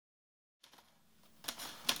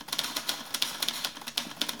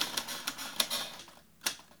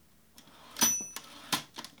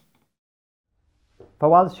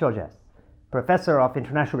Fawaz Shojais, Professor of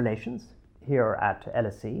International Relations here at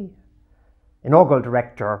LSE, inaugural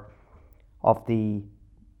Director of the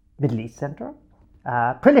Middle East Centre,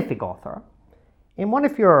 prolific author. In one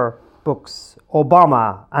of your books,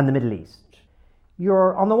 Obama and the Middle East,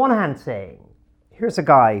 you're on the one hand saying, here's a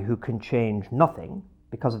guy who can change nothing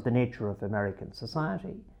because of the nature of American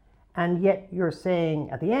society, and yet you're saying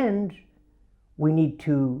at the end, we need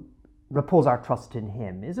to repose our trust in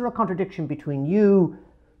him. Is there a contradiction between you,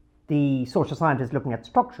 the social scientist looking at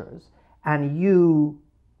structures, and you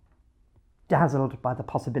dazzled by the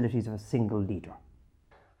possibilities of a single leader?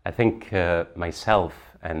 I think myself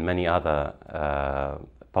and many other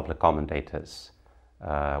public commentators,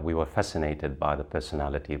 we were fascinated by the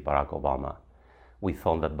personality of Barack Obama. We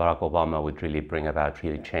thought that Barack Obama would really bring about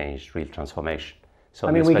real change, real transformation. So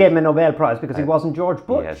I mean, we gave him a Nobel Prize because he wasn't George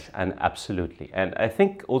Bush. Yes, and absolutely. And I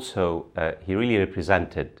think also he really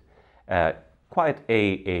represented quite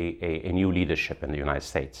a new leadership in the United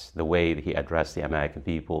States, the way he addressed the American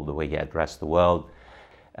people, the way he addressed the world.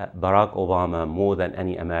 Barack Obama, more than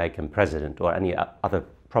any American president or any other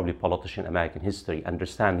probably politician in American history,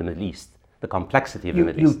 understand the Middle East, the complexity of the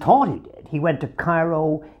Middle East. You thought he did. He went to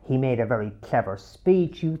Cairo, he made a very clever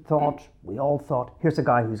speech. You thought, we all thought, here's a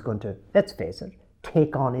guy who's going to, let's face it,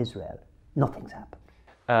 take on Israel. Nothing's happened.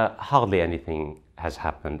 Hardly anything has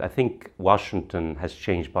happened. I think Washington has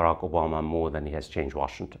changed Barack Obama more than he has changed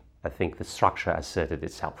Washington. I think the structure asserted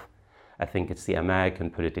itself. I think it's the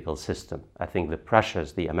American political system. I think the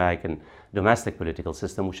pressures, the American domestic political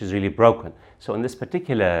system, which is really broken. So in this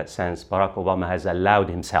particular sense, Barack Obama has allowed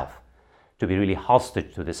himself to be really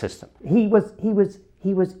hostage to the system. He was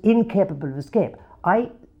incapable of escape.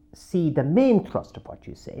 I see the main thrust of what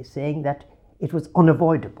you say, saying that it was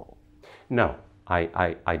unavoidable. No,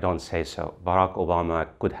 I don't say so. Barack Obama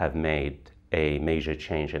could have made a major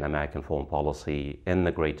change in American foreign policy in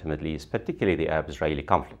the Greater Middle East, particularly the Arab-Israeli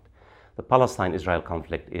conflict. The Palestine-Israel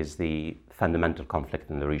conflict is the fundamental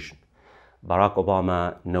conflict in the region. Barack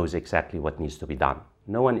Obama knows exactly what needs to be done.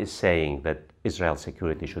 No one is saying that Israel's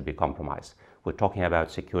security should be compromised. We're talking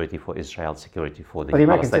about security for Israel, security for the Palestinians. But the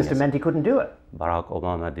American system meant he couldn't do it. Barack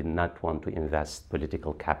Obama did not want to invest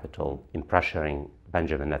political capital in pressuring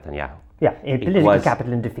Benjamin Netanyahu. Yeah, political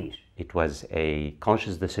capital in defeat. It was a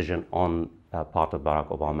conscious decision on part of Barack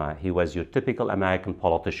Obama. He was your typical American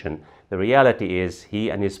politician. The reality is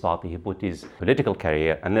he and his party, he put his political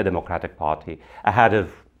career and the Democratic Party ahead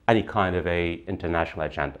of any kind of a international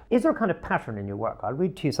agenda. Is there a kind of pattern in your work? I'll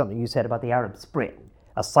read to you something you said about the Arab Spring,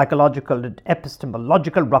 a psychological and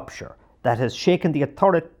epistemological rupture that has shaken the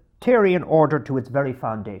authoritarian order to its very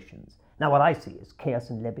foundations. Now what I see is chaos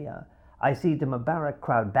in Libya. I see the Mubarak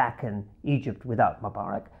crowd back in Egypt without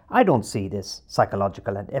Mubarak. I don't see this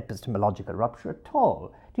psychological and epistemological rupture at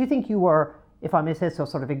all. Do you think you were, if I may say so,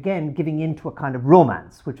 sort of again giving in to a kind of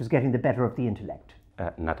romance which was getting the better of the intellect?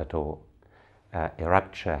 Not at all. A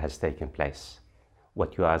rupture has taken place.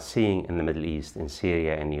 What you are seeing in the Middle East, in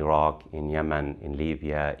Syria, in Iraq, in Yemen, in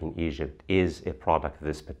Libya, in Egypt, is a product of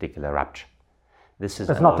this particular rupture. This is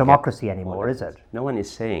it's not democracy anymore, is it? No one is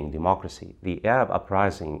saying democracy. The Arab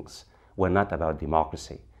uprisings were not about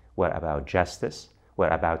democracy, were about justice, were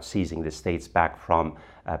about seizing the states back from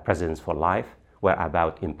presidents for life, were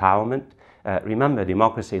about empowerment. Remember,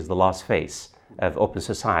 democracy is the last phase of open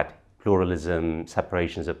society, pluralism,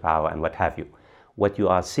 separations of power, and what have you. What you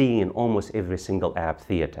are seeing in almost every single Arab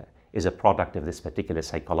theater is a product of this particular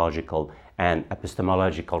psychological and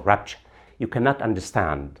epistemological rupture. You cannot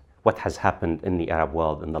understand what has happened in the Arab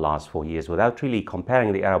world in the last 4 years without really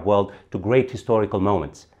comparing the Arab world to great historical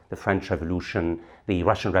moments. The French Revolution, the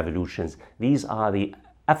Russian revolutions, these are the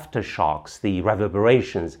aftershocks, the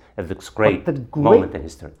reverberations of this great moment in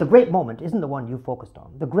history. The great moment isn't the one you focused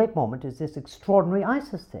on. The great moment is this extraordinary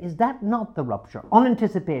ISIS thing. Is that not the rupture,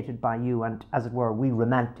 unanticipated by you and, as it were, we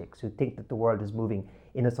romantics who think that the world is moving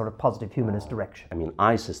in a sort of positive humanist direction? I mean,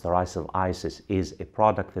 ISIS, the rise of ISIS, is a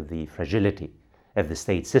product of the fragility of the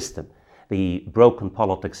state system, the broken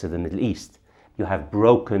politics of the Middle East. You have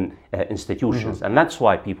broken institutions, and that's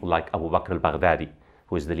why people like Abu Bakr al-Baghdadi,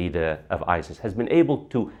 who is the leader of ISIS, has been able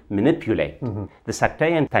to manipulate the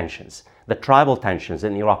sectarian tensions, the tribal tensions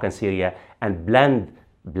in Iraq and Syria, and blend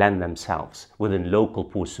themselves within local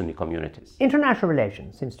poor Sunni communities. International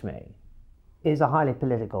relations, seems to me, is a highly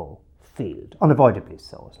political field, unavoidably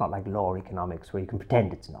so. It's not like law or economics where you can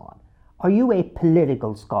pretend it's not. Are you a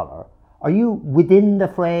political scholar? Are you within the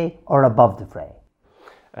fray or above the fray?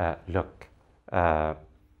 Look,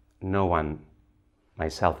 no one,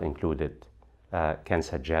 myself included, can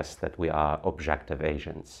suggest that we are objective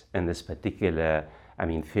agents in this particular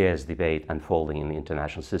fierce debate unfolding in the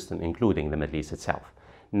international system, including the Middle East itself.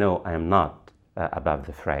 No, I am not above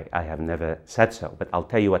the fray. I have never said so, but I'll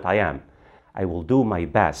tell you what I am. I will do my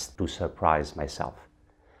best to surprise myself.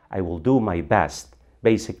 I will do my best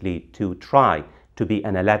basically to try to be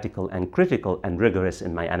analytical and critical and rigorous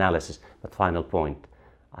in my analysis. But final point,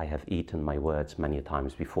 I have eaten my words many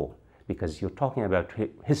times before, because you're talking about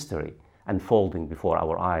history unfolding before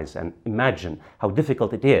our eyes, and imagine how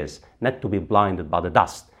difficult it is not to be blinded by the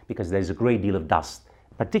dust, because there's a great deal of dust,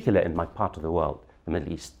 particularly in my part of the world, the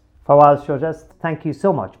Middle East. Fawaz Shojast, thank you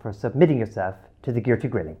so much for submitting yourself to the Gear to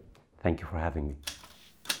Grilling. Thank you for having me.